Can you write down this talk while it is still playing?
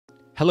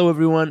Hello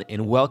everyone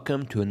and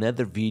welcome to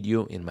another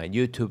video in my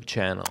YouTube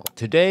channel.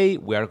 Today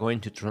we are going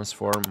to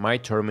transform my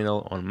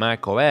terminal on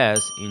Mac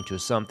OS into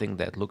something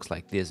that looks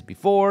like this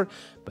before,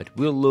 but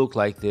will look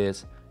like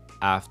this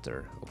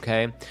after,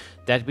 okay?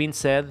 That being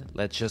said,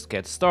 let's just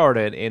get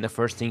started, and the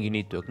first thing you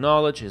need to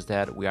acknowledge is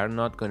that we are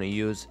not going to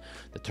use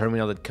the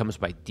terminal that comes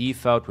by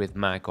default with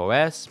Mac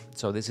OS.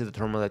 So this is the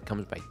terminal that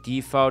comes by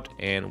default,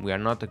 and we are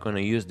not going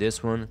to use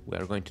this one. We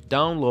are going to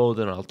download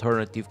an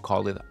alternative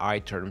called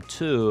iTerm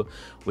 2,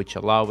 which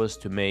allows us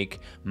to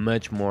make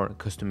much more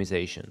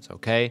customizations,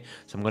 okay?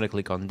 So I'm going to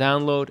click on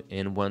download,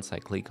 and once I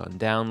click on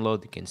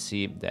download, you can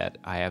see that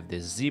I have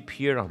this zip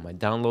here on my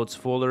downloads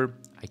folder.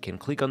 I can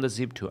click on the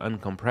zip to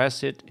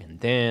uncompress it, and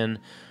then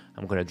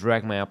I'm going to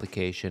drag my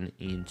application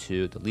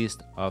into the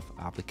list of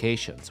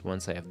applications.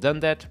 Once I have done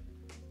that,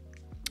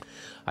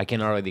 I can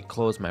already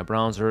close my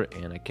browser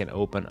and I can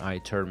open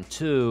iTerm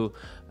 2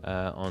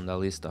 on the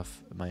list of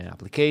my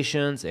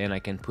applications, and I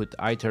can put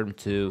iTerm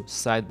 2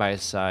 side by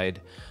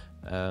side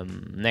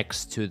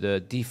next to the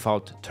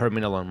default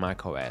terminal on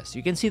macOS.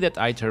 You can see that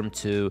iTerm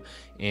 2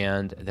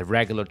 and the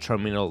regular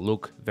terminal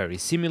look very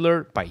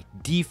similar by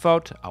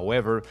default.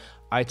 However,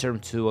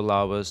 iTerm 2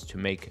 allows us to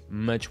make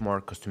much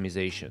more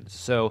customizations.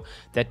 So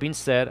that being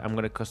said, I'm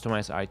going to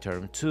customize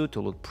iTerm 2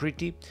 to look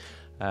pretty.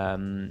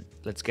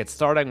 Let's get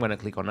started. I'm going to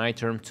click on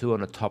iTerm 2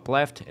 on the top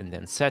left and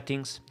then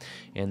settings.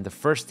 And the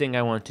first thing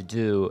I want to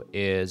do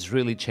is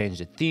really change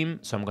the theme.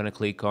 So I'm going to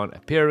click on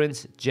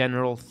appearance,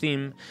 general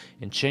theme,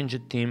 and change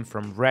the theme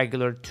from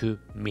regular to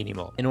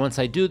minimal. And once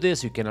I do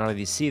this, you can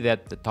already see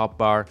that the top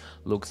bar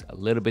looks a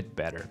little bit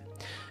better.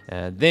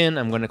 Then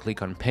I'm going to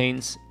click on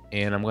paints,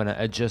 and I'm going to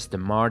adjust the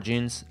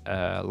margins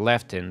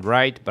left and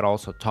right, but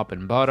also top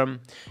and bottom.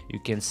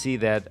 You can see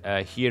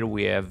that here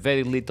we have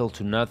very little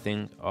to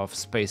nothing of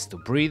space to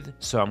breathe,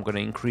 so I'm going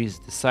to increase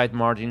the side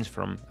margins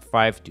from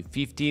 5 to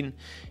 15,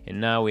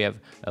 and now we have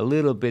a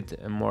little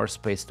bit more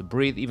space to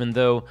breathe, even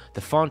though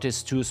the font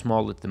is too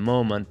small at the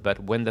moment, but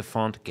when the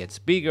font gets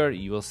bigger,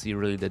 you will see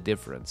really the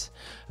difference.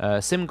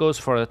 Same goes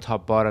for the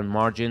top bottom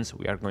margins.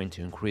 We are going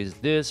to increase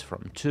this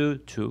from 2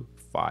 to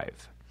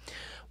 5.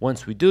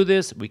 Once we do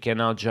this, we can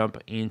now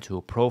jump into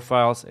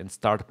profiles and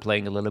start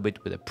playing a little bit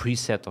with a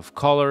preset of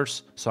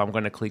colors. So I'm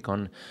going to click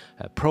on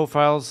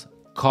profiles,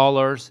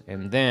 colors,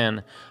 and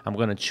then I'm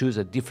going to choose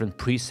a different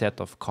preset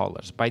of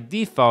colors. By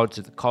default,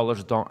 the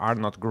colors are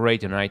not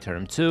great in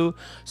iTerm 2,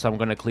 so I'm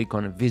going to click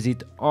on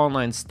visit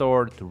online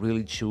store to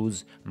really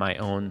choose my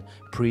own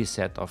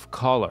preset of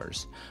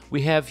colors.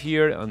 We have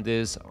here on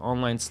this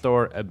online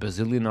store a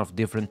bazillion of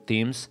different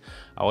themes.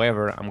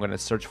 However, I'm going to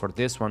search for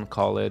this one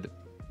called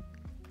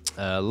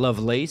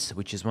Lovelace,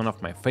 which is one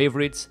of my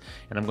favorites,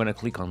 and I'm going to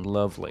click on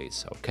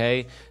Lovelace.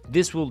 Okay,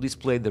 this will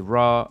display the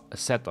raw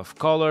set of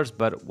colors,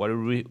 but what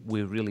we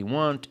really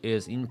want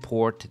is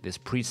import this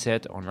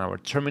preset on our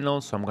terminal.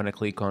 So I'm going to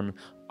click on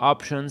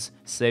options,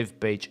 save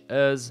page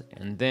as,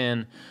 and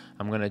then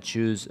I'm going to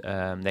choose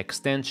the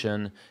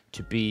extension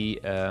to be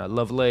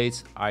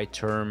Lovelace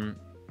iTerm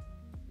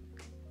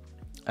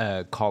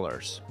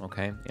colors.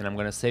 Okay, and I'm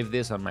going to save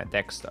this on my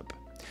desktop.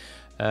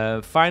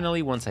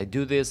 Finally, once I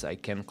do this, I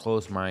can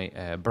close my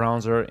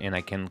browser and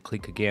I can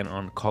click again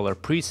on color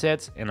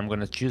presets, and I'm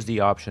going to choose the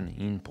option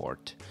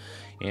import.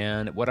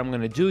 And what I'm going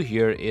to do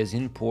here is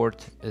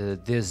import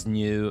this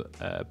new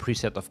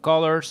preset of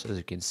colors. As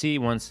you can see,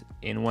 once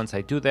I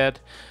do that,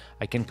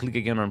 I can click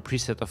again on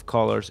preset of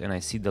colors, and I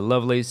see the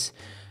Lovelace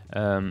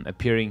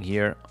appearing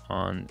here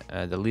on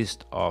the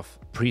list of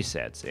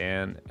presets.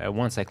 And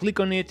once I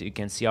click on it, you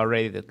can see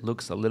already that it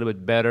looks a little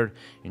bit better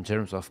in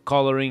terms of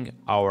coloring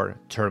our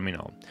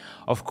terminal.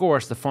 Of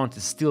course, the font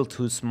is still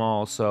too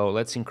small, so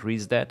let's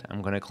increase that.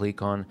 I'm going to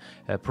click on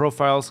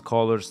profiles,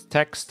 colors,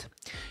 text,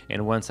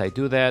 and once I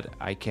do that,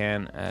 I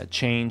can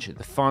change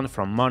the font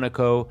from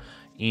Monaco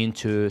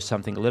into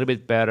something a little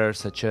bit better,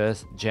 such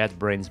as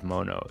JetBrains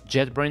Mono.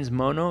 JetBrains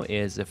Mono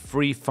is a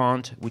free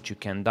font which you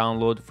can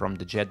download from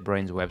the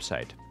JetBrains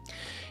website.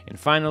 And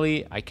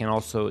finally, I can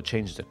also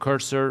change the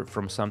cursor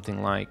from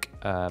something like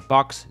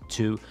box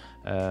to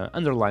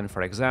underline,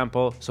 for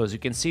example. So as you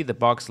can see, the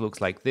box looks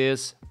like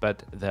this,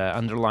 but the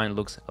underline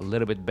looks a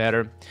little bit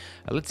better.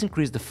 Let's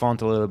increase the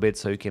font a little bit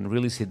so you can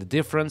really see the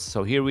difference.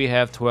 So here we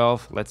have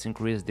 12. Let's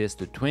increase this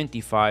to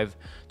 25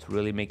 to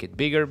really make it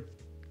bigger.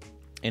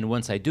 And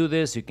once I do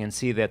this, you can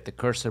see that the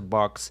cursor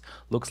box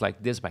looks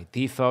like this by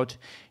default,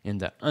 and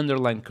the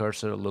underline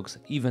cursor looks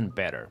even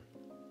better.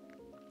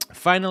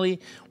 Finally,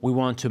 we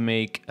want to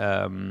make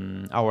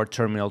our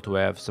terminal to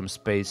have some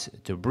space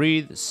to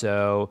breathe.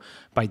 So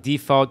by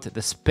default,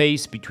 the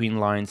space between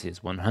lines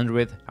is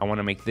 100. I want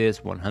to make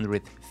this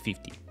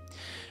 150.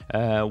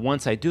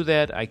 Once I do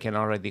that, I can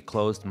already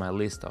close my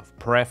list of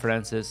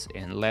preferences,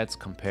 and let's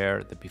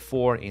compare the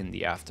before and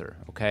the after.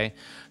 Okay,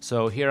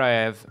 so here I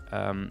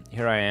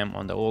am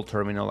on the old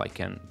terminal. I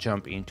can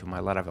jump into my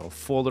Laravel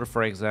folder,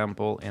 for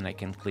example, and I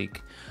can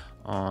click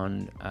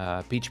on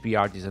PHP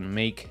Artisan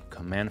make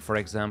command, for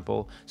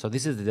example. So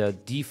this is the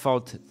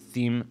default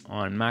theme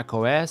on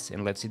macOS,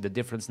 and let's see the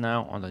difference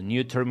now on the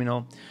new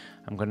terminal.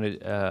 I'm going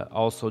to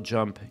also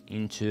jump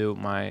into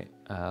my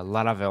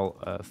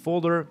Laravel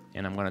folder,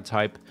 and I'm going to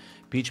type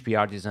PHP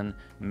Artisan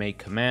make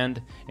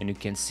command, and you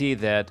can see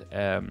that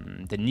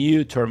the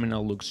new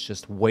terminal looks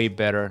just way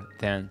better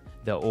than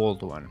the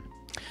old one.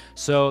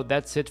 So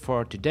that's it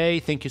for today.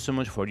 Thank you so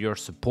much for your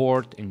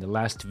support in the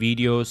last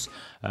videos.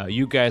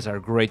 You guys are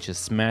great,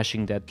 just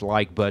smashing that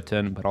like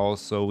button, but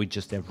also we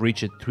just have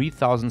reached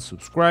 3,000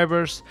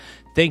 subscribers.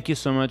 Thank you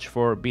so much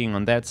for being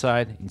on that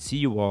side, and see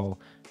you all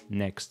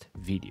next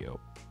video.